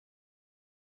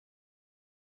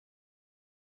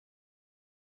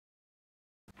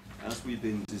as we've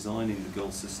been designing the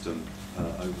GULL system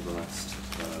over the last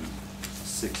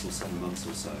 6 or 7 months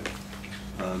or so,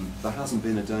 there hasn't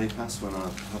been a day past when I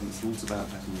haven't thought about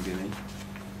Papua New Guinea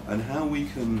and how we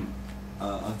can.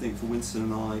 I think for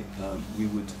Winston and I, we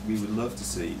would love to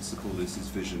see Sir Paulias'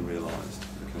 vision realised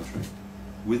for the country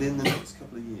within the next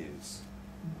couple of years.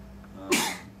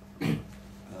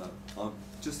 I'm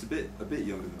just a bit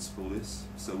younger than Sir Paulias,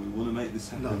 so we want to make this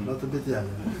happen. No, not a bit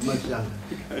younger, much younger.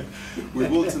 Okay. We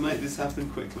want to make this happen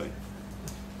quickly.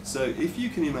 So if you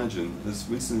can imagine, as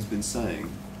Winston's been saying,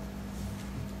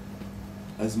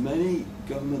 as many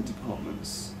government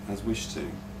departments as wish to,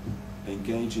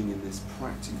 engaging in this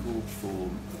practical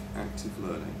form of active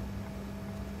learning.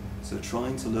 So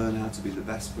trying to learn how to be the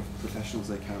best professionals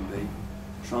they can be,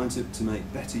 trying to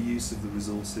make better use of the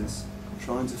resources,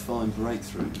 trying to find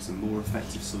breakthroughs and more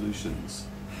effective solutions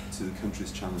to the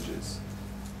country's challenges.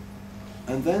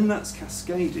 And then that's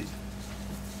cascaded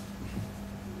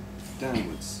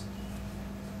downwards.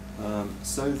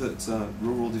 So that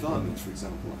rural development, for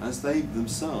example, as they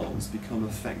themselves become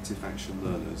effective action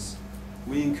learners,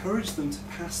 we encourage them to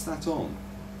pass that on.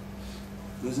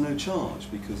 There's no charge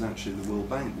because actually the World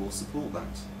Bank will support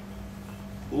that.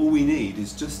 All we need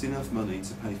is just enough money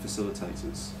to pay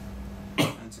facilitators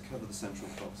and to cover the central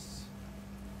costs.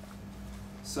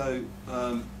 So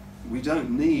we don't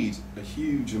need a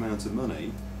huge amount of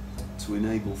money to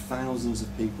enable thousands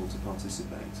of people to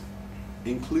participate,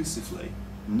 inclusively,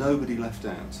 nobody left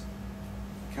out,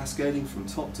 cascading from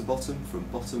top to bottom, from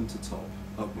bottom to top,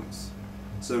 upwards.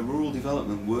 So rural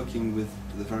development, working with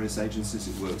the various agencies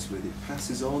it works with, it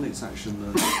passes on its action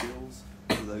learning skills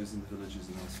to those in the villages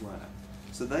and elsewhere.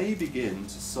 So they begin to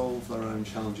solve their own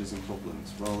challenges and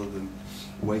problems rather than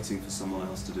waiting for someone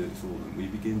else to do it for them. We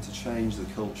begin to change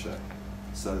the culture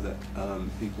so that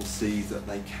people see that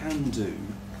they can do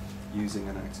using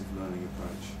an active learning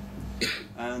approach.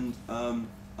 And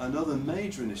another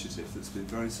major initiative that's been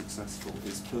very successful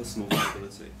is personal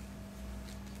viability,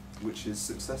 which is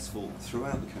successful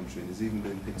throughout the country and has even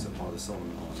been picked up by the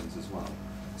Solomon Islands as well.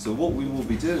 So what we will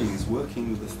be doing is working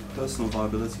with the personal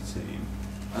viability team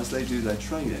as they do their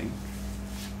training.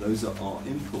 Those are our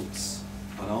inputs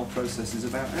and our process is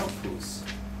about outputs.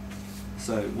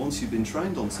 So once you've been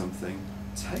trained on something,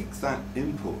 take that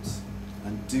input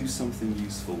and do something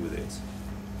useful with it.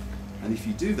 And if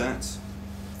you do that,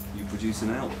 you produce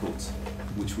an output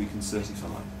which we can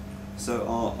certify. So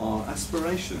our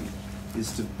aspiration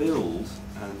is to build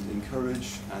and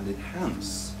encourage and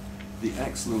enhance the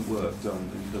excellent work done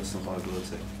in personal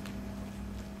viability.